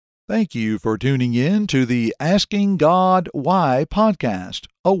Thank you for tuning in to the Asking God Why podcast,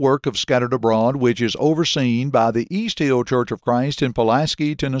 a work of Scattered Abroad which is overseen by the East Hill Church of Christ in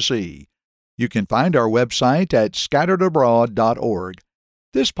Pulaski, Tennessee. You can find our website at scatteredabroad.org.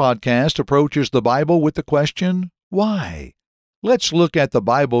 This podcast approaches the Bible with the question, why? Let's look at the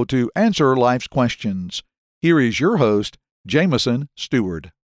Bible to answer life's questions. Here is your host, Jameson Stewart.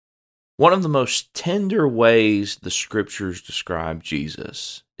 One of the most tender ways the Scriptures describe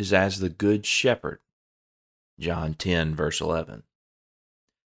Jesus is as the Good Shepherd. John 10, verse 11.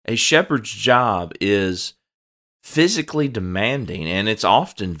 A shepherd's job is physically demanding, and it's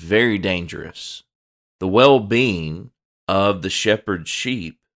often very dangerous. The well-being of the shepherd's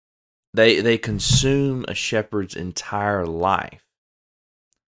sheep, they consume a shepherd's entire life.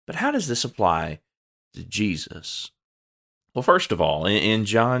 But how does this apply to Jesus? Well, first of all, in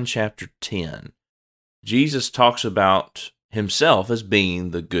John chapter 10, Jesus talks about himself as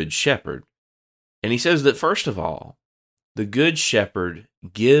being the Good Shepherd. And he says that, first of all, the Good Shepherd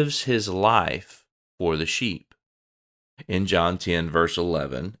gives his life for the sheep. In John 10, verse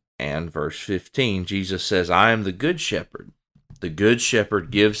 11 and verse 15, Jesus says, I am the Good Shepherd. The Good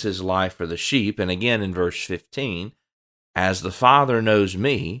Shepherd gives his life for the sheep. And again in verse 15, as the Father knows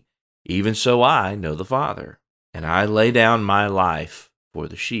me, even so I know the Father, and I lay down my life for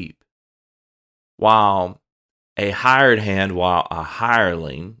the sheep. While a hired hand, while a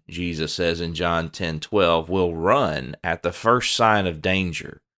hireling, Jesus says in John 10:12, will run at the first sign of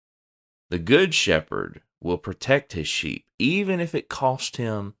danger, the Good Shepherd will protect his sheep, even if it cost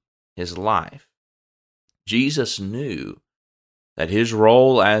him his life. Jesus knew that his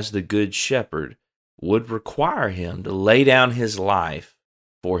role as the Good Shepherd would require him to lay down his life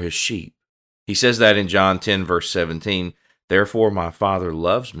for his sheep. He says that in John 10, verse 17, therefore my Father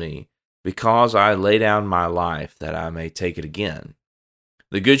loves me, because I lay down my life that I may take it again.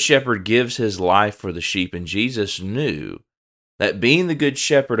 The Good Shepherd gives his life for the sheep, and Jesus knew that being the Good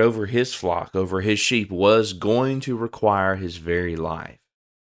Shepherd over his flock, over his sheep, was going to require his very life.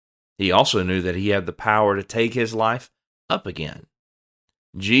 He also knew that he had the power to take his life up again.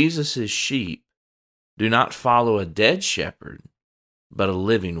 Jesus' sheep do not follow a dead shepherd, but a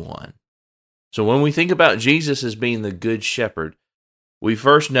living one. So when we think about Jesus as being the Good Shepherd, we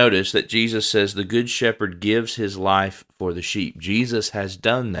first notice that Jesus says the Good Shepherd gives his life for the sheep. Jesus has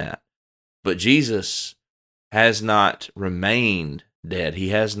done that, but Jesus has not remained dead. He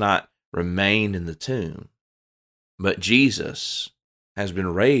has not remained in the tomb, but Jesus has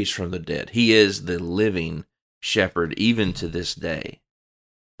been raised from the dead. He is the living shepherd even to this day.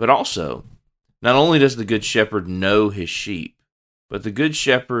 But also, not only does the Good Shepherd know his sheep, but the Good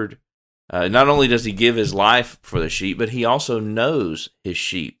Shepherd not only does he give his life for the sheep, but he also knows his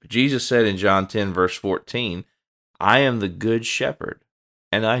sheep. Jesus said in John 10, verse 14, I am the Good Shepherd,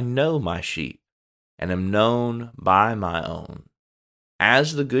 and I know my sheep, and am known by my own.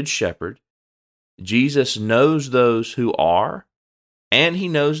 As the Good Shepherd, Jesus knows those who are, and he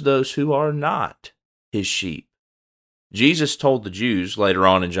knows those who are not his sheep. Jesus told the Jews later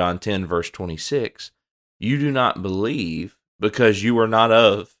on in John 10, verse 26, you do not believe because you are not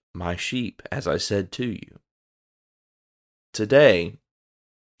of my sheep, as I said to you. Today,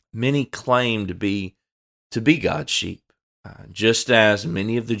 many claim to be God's sheep, just as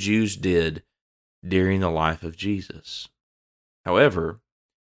many of the Jews did during the life of Jesus. However,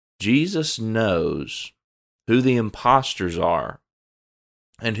 Jesus knows who the imposters are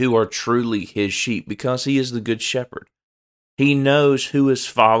and who are truly his sheep because he is the Good Shepherd. He knows who is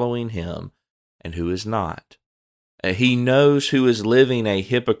following him and who is not. He knows who is living a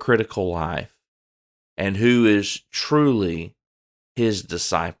hypocritical life and who is truly his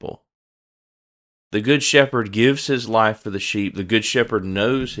disciple. The Good Shepherd gives his life for the sheep. The Good Shepherd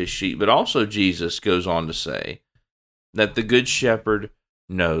knows his sheep, but also Jesus goes on to say that the Good Shepherd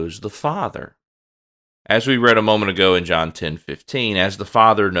knows the Father. As we read a moment ago in John 10:15, as the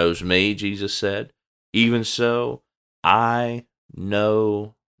Father knows me, Jesus said, even so I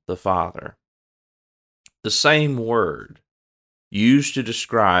know the Father. The same word used to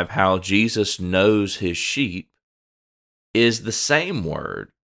describe how Jesus knows his sheep is the same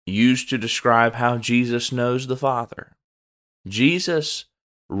word used to describe how Jesus knows the Father. Jesus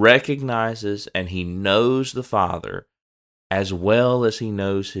recognizes and he knows the Father as well as he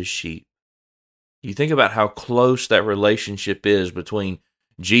knows his sheep. You think about how close that relationship is between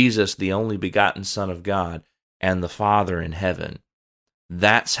Jesus, the only begotten Son of God, and the Father in heaven.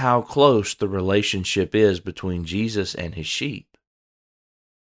 That's how close the relationship is between Jesus and his sheep.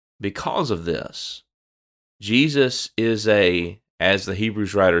 Because of this, Jesus is as the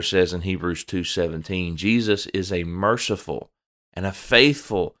Hebrews writer says in Hebrews 2:17, Jesus is a merciful and a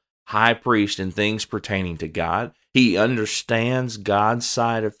faithful high priest in things pertaining to God. He understands God's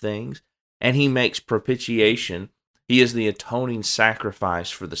side of things, and he makes propitiation. He is the atoning sacrifice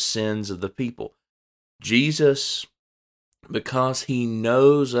for the sins of the people. Jesus, because he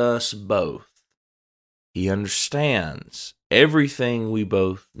knows us both, he understands everything we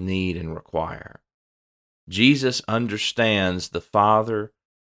both need and require. Jesus understands the Father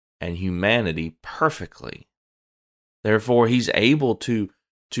and humanity perfectly. Therefore, he's able to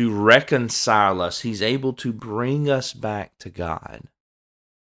reconcile us. He's able to bring us back to God.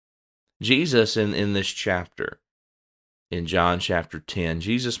 Jesus, in this chapter, in John chapter 10,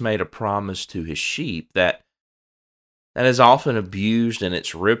 Jesus made a promise to his sheep that is often abused, and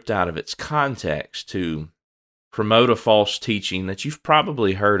it's ripped out of its context to promote a false teaching that you've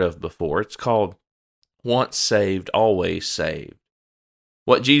probably heard of before. It's called once saved, always saved.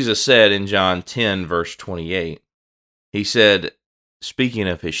 What Jesus said in John 10, verse 28, he said, speaking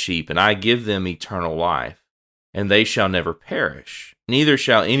of his sheep, "And I give them eternal life, and they shall never perish, neither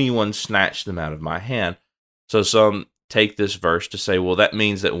shall anyone snatch them out of my hand." So some take this verse to say, well, that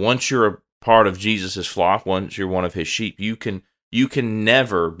means that once you're a part of Jesus' flock, once you're one of his sheep, you can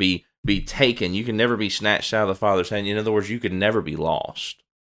never be taken. You can never be snatched out of the Father's hand. In other words, you can never be lost.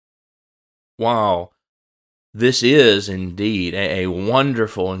 While this is indeed a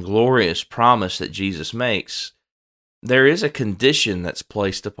wonderful and glorious promise that Jesus makes, there is a condition that's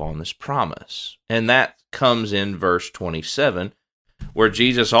placed upon this promise, and that comes in verse 27, where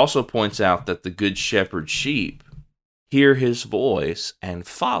Jesus also points out that the good shepherd sheep hear his voice and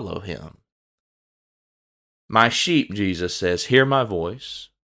follow him. My sheep, Jesus says, hear my voice,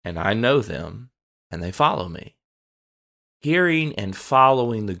 and I know them, and they follow me. Hearing and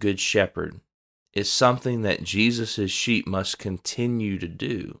following the good shepherd is something that Jesus' sheep must continue to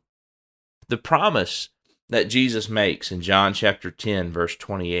do. The promise that Jesus makes in John chapter 10, verse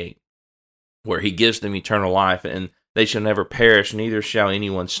 28, where he gives them eternal life, and they shall never perish, neither shall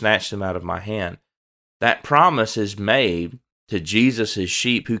anyone snatch them out of my hand. That promise is made to Jesus'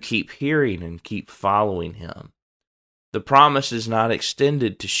 sheep who keep hearing and keep following him. The promise is not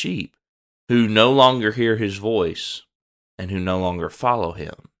extended to sheep who no longer hear his voice and who no longer follow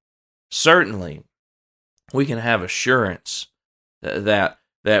him. Certainly, we can have assurance that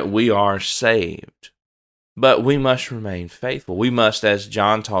we are saved, but we must remain faithful. We must, as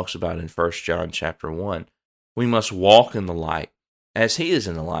John talks about in 1 John chapter 1, we must walk in the light as he is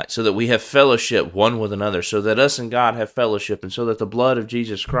in the light, so that we have fellowship one with another, so that us and God have fellowship, and so that the blood of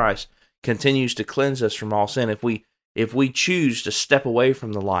Jesus Christ continues to cleanse us from all sin. If we choose to step away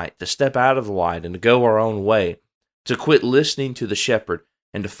from the light, to step out of the light, and to go our own way, to quit listening to the shepherd,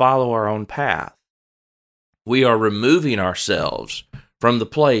 and to follow our own path, we are removing ourselves from the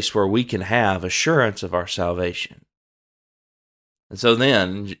place where we can have assurance of our salvation. And so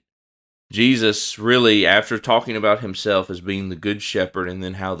then, Jesus really, after talking about himself as being the good shepherd, and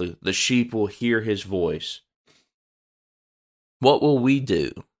then how the sheep will hear his voice, what will we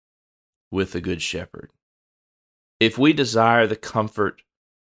do with the good shepherd? If we desire the comfort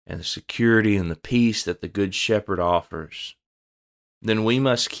and the security and the peace that the good shepherd offers, then we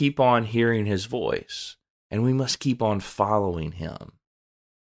must keep on hearing his voice, and we must keep on following him.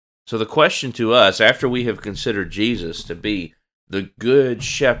 So the question to us, after we have considered Jesus to be the good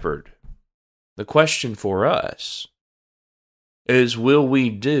shepherd, the question for us is, will we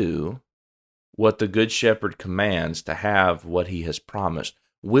do what the good shepherd commands to have what he has promised?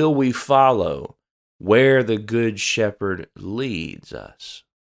 Will we follow where the good shepherd leads us?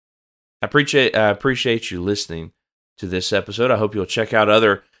 I appreciate you listening to this episode. I hope you'll check out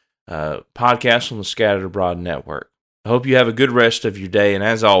other podcasts on the Scattered Abroad Network. I hope you have a good rest of your day, and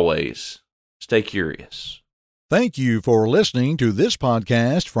as always, stay curious. Thank you for listening to this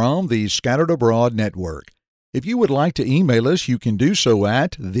podcast from the Scattered Abroad Network. If you would like to email us, you can do so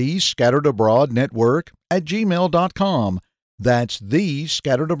at thescatteredabroadnetwork@gmail.com. That's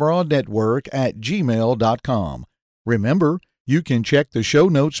thescatteredabroadnetwork@gmail.com. Remember, you can check the show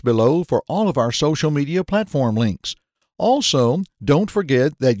notes below for all of our social media platform links. Also, don't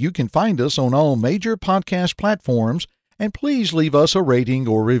forget that you can find us on all major podcast platforms, and please leave us a rating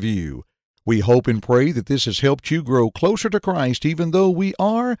or review. We hope and pray that this has helped you grow closer to Christ, even though we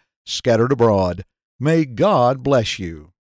are scattered abroad. May God bless you.